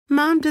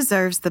Mom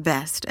deserves the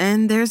best,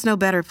 and there's no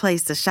better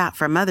place to shop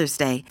for Mother's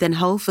Day than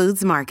Whole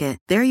Foods Market.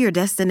 They're your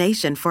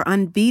destination for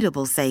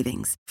unbeatable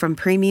savings, from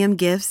premium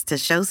gifts to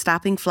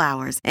show-stopping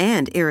flowers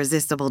and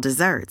irresistible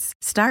desserts.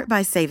 Start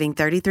by saving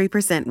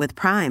 33% with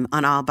Prime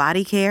on all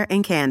body care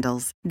and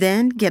candles.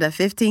 Then get a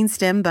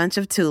 15-stem bunch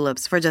of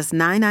tulips for just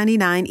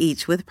 $9.99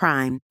 each with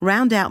Prime.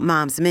 Round out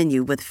Mom's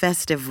menu with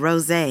festive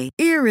rosé,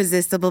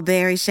 irresistible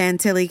berry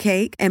chantilly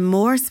cake, and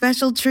more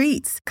special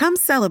treats. Come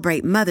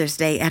celebrate Mother's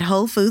Day at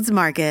Whole Foods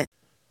Market.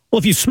 Well,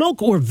 if you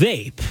smoke or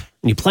vape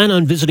and you plan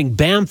on visiting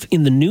Banff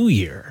in the new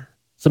year,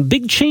 some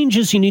big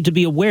changes you need to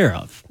be aware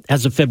of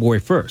as of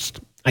February 1st.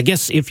 I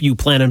guess if you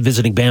plan on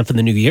visiting Banff in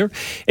the new year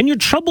and you're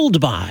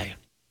troubled by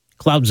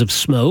clouds of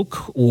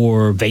smoke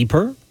or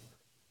vapor,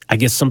 I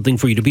guess something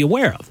for you to be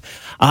aware of.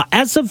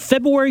 As of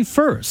February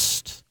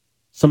 1st,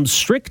 some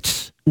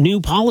strict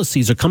new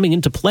policies are coming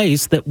into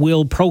place that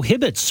will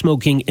prohibit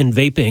smoking and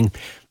vaping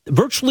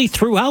virtually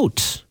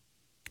throughout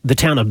the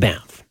town of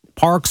Banff.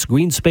 Parks,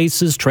 green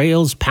spaces,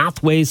 trails,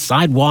 pathways,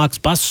 sidewalks,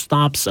 bus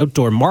stops,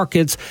 outdoor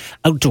markets,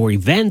 outdoor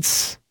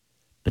events,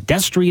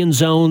 pedestrian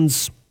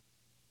zones,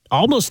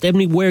 almost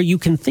anywhere you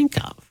can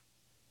think of.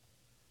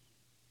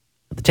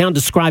 The town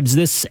describes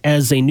this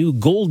as a new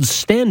gold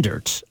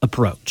standard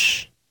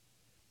approach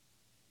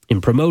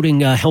in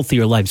promoting a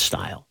healthier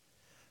lifestyle.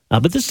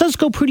 But this does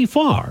go pretty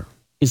far.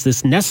 Is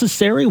this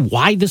necessary?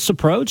 Why this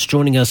approach?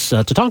 Joining us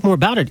to talk more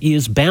about it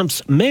is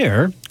Banff's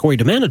Mayor, Corey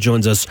DeMano,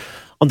 joins us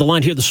on the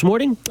line here this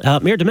morning.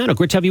 Mayor DeMano,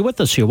 great to have you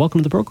with us here. Welcome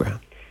to the program.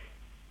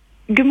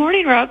 Good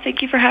morning, Rob.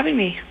 Thank you for having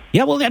me.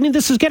 Yeah, well, I mean,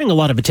 this is getting a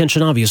lot of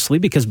attention, obviously,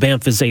 because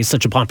Banff is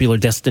such a popular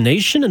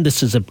destination, and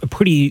this is a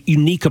pretty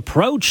unique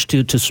approach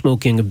to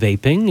smoking and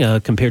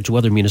vaping compared to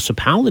other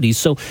municipalities.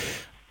 So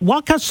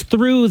walk us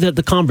through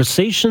the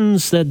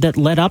conversations that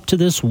led up to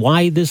this.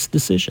 Why this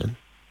decision?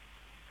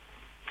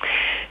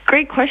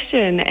 Great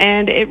question.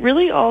 And it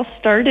really all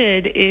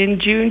started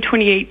in June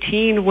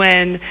 2018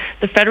 when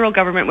the federal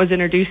government was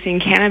introducing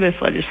cannabis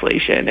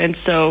legislation. And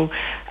so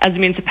as a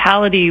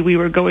municipality, we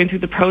were going through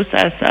the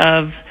process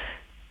of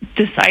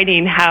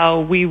deciding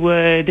how we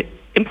would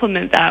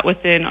implement that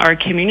within our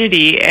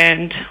community.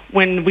 And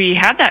when we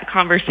had that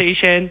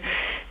conversation,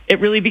 it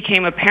really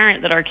became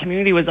apparent that our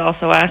community was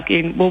also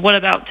asking, well, what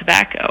about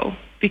tobacco?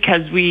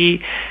 Because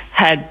we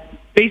had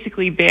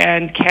basically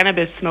banned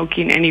cannabis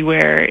smoking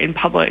anywhere in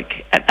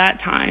public at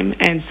that time.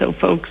 And so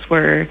folks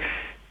were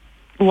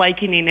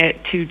likening it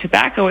to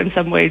tobacco in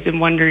some ways and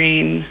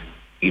wondering,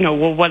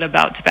 well, what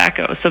about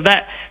tobacco? So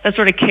that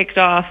sort of kicked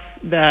off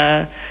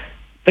the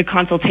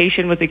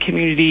consultation with the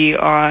community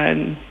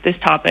on this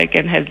topic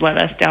and has led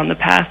us down the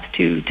path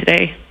to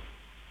today.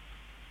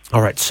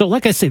 All right. So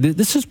like I say,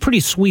 this is pretty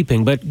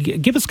sweeping, but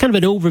give us kind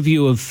of an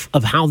overview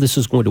of how this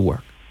is going to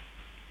work.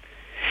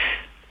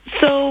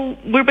 So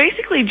we're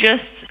basically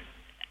just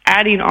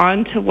adding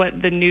on to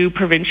what the new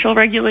provincial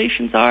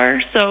regulations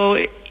are.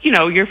 So,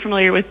 you're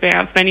familiar with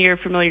Banff. Many are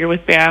familiar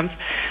with Banff.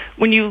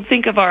 When you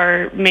think of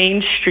our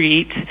main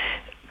street,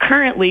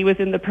 currently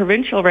within the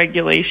provincial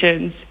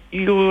regulations,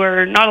 you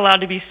are not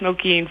allowed to be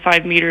smoking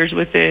 5 meters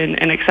within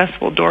an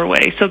accessible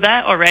doorway. So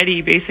that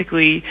already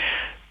basically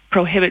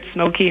prohibits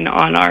smoking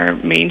on our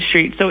main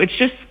street. So it's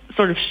just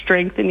sort of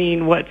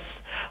strengthening what's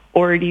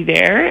already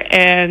there.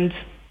 And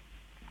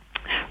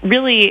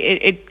really,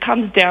 it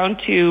comes down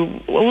to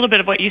a little bit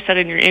of what you said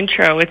in your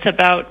intro. It's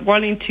about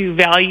wanting to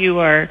value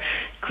our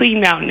clean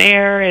mountain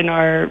air and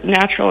our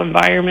natural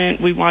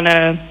environment. We want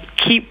to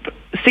keep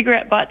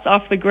cigarette butts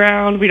off the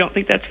ground. We don't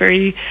think that's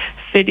very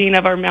fitting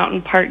of our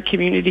mountain park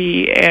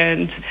community.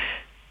 And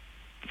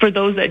for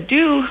those that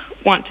do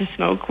want to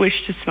smoke, wish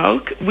to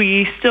smoke,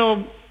 we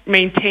still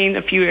maintain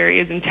a few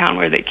areas in town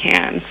where they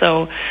can.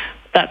 So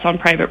that's on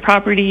private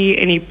property,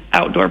 any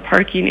outdoor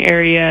parking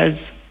areas,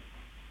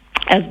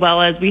 as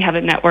well as we have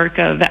a network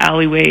of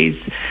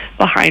alleyways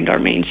behind our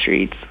main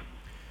streets.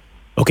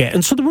 Okay,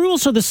 and so the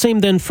rules are the same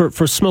then for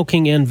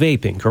smoking and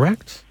vaping,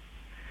 correct?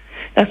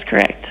 That's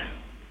correct.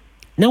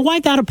 Now,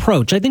 why that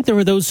approach? I think there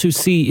are those who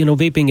see,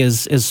 vaping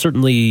as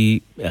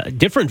certainly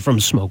different from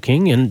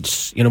smoking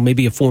and,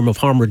 maybe a form of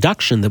harm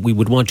reduction that we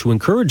would want to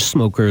encourage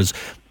smokers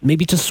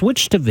maybe to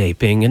switch to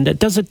vaping. And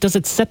does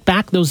it set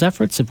back those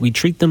efforts if we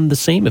treat them the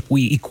same, if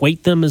we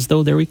equate them as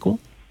though they're equal?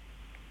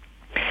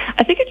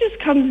 I think it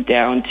just comes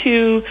down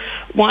to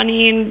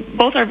wanting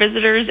both our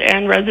visitors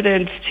and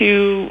residents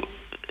to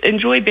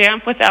enjoy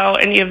Banff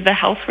without any of the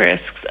health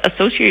risks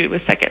associated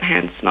with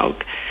secondhand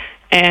smoke.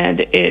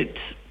 And it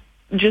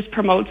just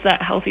promotes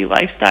that healthy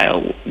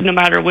lifestyle no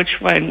matter which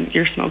one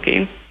you're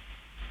smoking.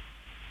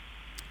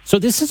 So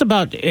this is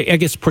about, I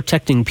guess,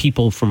 protecting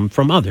people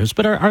from others.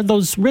 But are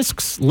those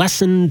risks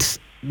lessened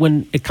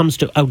when it comes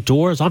to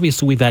outdoors?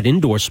 Obviously, we've had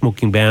indoor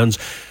smoking bans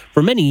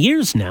for many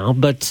years now,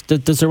 but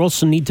does there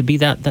also need to be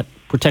that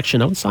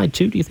protection outside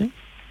too, do you think?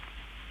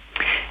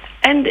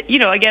 And,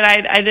 again,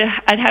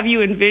 I'd have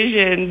you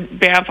envision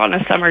Banff on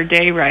a summer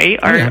day, right?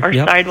 Our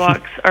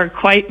sidewalks are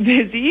quite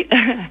busy.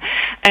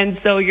 And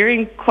so you're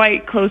in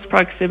quite close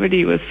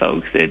proximity with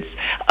folks. It's,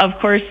 of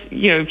course,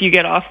 if you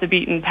get off the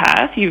beaten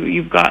path,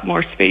 you've got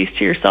more space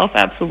to yourself,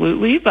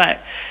 absolutely.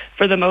 But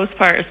for the most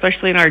part,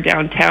 especially in our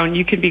downtown,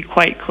 you can be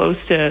quite close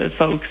to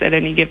folks at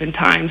any given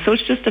time. So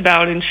it's just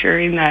about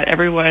ensuring that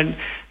everyone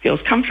feels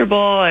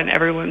comfortable and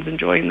everyone's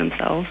enjoying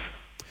themselves.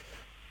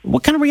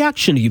 What kind of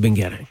reaction have you been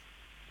getting?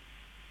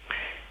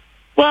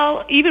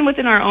 Well, even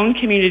within our own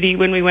community,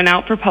 when we went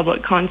out for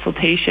public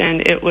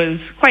consultation, it was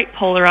quite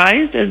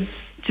polarized, as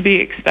to be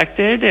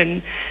expected,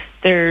 and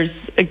there's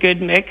a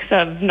good mix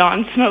of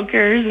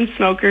non-smokers and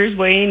smokers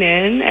weighing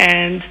in,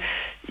 and,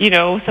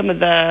 some of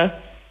the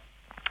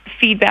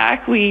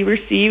feedback we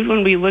received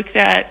when we looked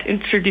at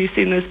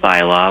introducing this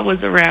bylaw was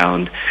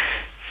around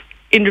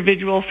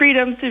individual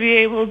freedom to be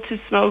able to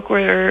smoke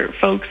where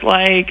folks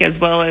like, as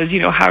well as,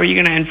 how are you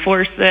going to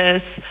enforce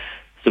this?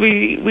 So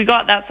we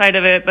got that side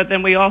of it, but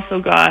then we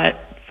also got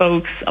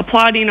folks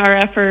applauding our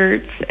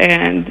efforts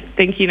and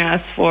thanking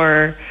us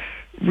for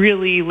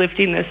really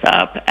lifting this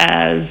up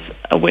as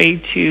a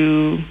way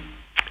to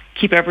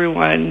keep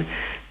everyone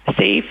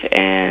safe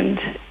and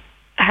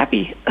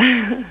happy.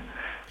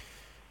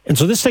 And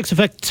so this takes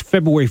effect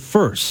February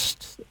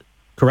 1st,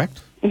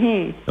 correct?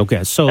 Mm-hmm.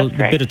 Okay, so a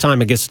bit of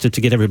time, I guess, to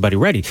get everybody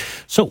ready.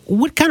 So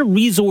what kind of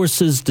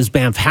resources does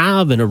Banff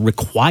have and are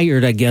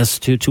required, I guess,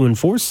 to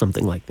enforce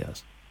something like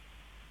this?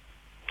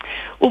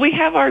 Well, we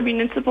have our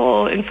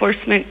municipal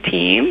enforcement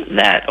team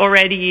that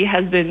already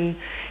has been,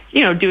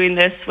 doing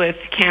this with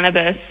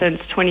cannabis since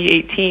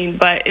 2018.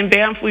 But in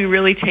Banff, we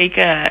really take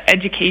a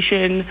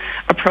education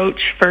approach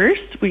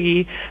first.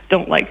 We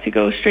don't like to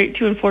go straight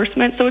to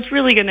enforcement. So it's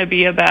really going to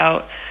be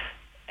about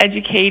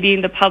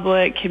educating the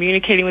public,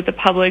 communicating with the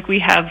public. We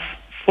have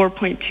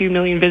 4.2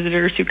 million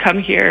visitors who come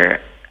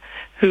here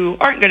who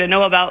aren't going to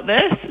know about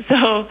this.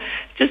 So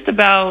just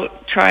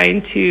about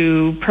trying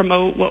to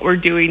promote what we're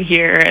doing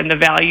here and the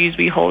values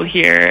we hold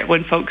here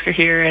when folks are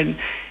here. And,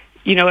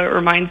 it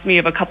reminds me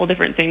of a couple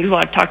different things. Well,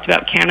 I've talked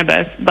about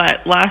cannabis,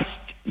 but last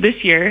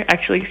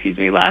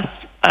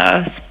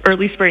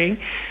early spring,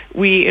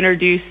 we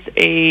introduced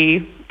a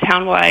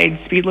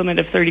townwide speed limit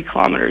of 30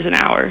 kilometers an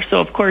hour. So,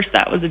 of course,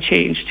 that was a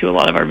change to a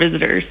lot of our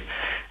visitors.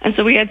 And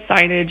so we had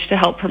signage to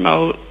help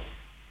promote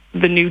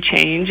the new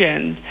change,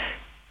 and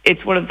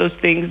it's one of those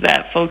things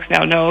that folks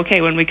now know,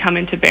 okay, when we come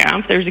into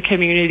Banff, there's a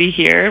community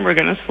here, and we're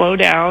going to slow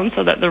down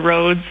so that the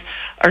roads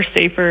are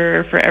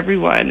safer for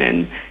everyone.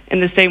 And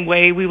in the same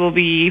way, we will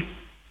be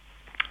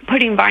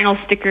putting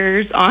vinyl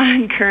stickers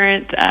on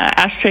current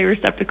ashtray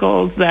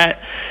receptacles that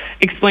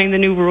explain the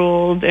new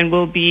rules, and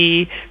we'll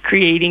be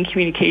creating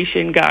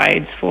communication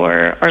guides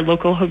for our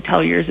local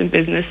hoteliers and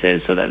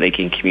businesses so that they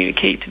can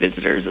communicate to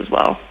visitors as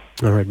well.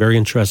 All right, very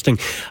interesting.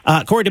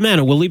 Corey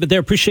DeMano, we'll leave it there.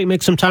 Appreciate you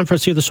making some time for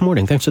us here this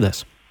morning. Thanks for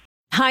this.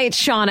 Hi,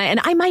 it's Shauna, and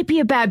I might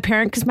be a bad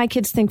parent because my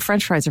kids think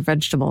French fries are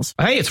vegetables.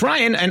 Hey, it's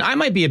Ryan, and I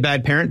might be a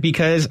bad parent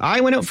because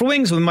I went out for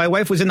wings when my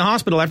wife was in the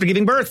hospital after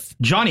giving birth.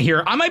 Johnny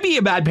here. I might be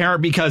a bad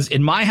parent because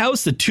in my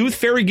house, the tooth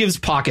fairy gives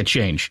pocket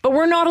change. But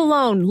we're not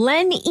alone.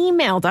 Len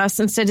emailed us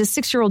and said his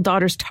 6-year-old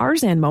daughter's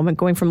Tarzan moment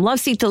going from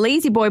love seat to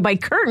lazy boy by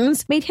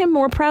curtains made him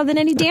more proud than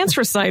any dance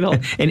recital.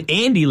 And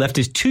Andy left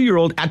his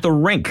 2-year-old at the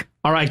rink.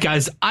 All right,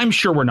 guys, I'm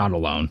sure we're not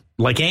alone.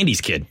 Like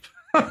Andy's kid.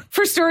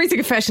 For stories and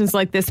confessions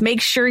like this,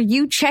 make sure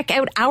you check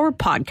out our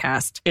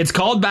podcast. It's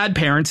called Bad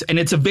Parents, and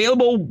it's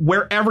available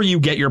wherever you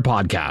get your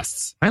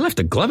podcasts. I left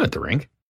a glove at the rink.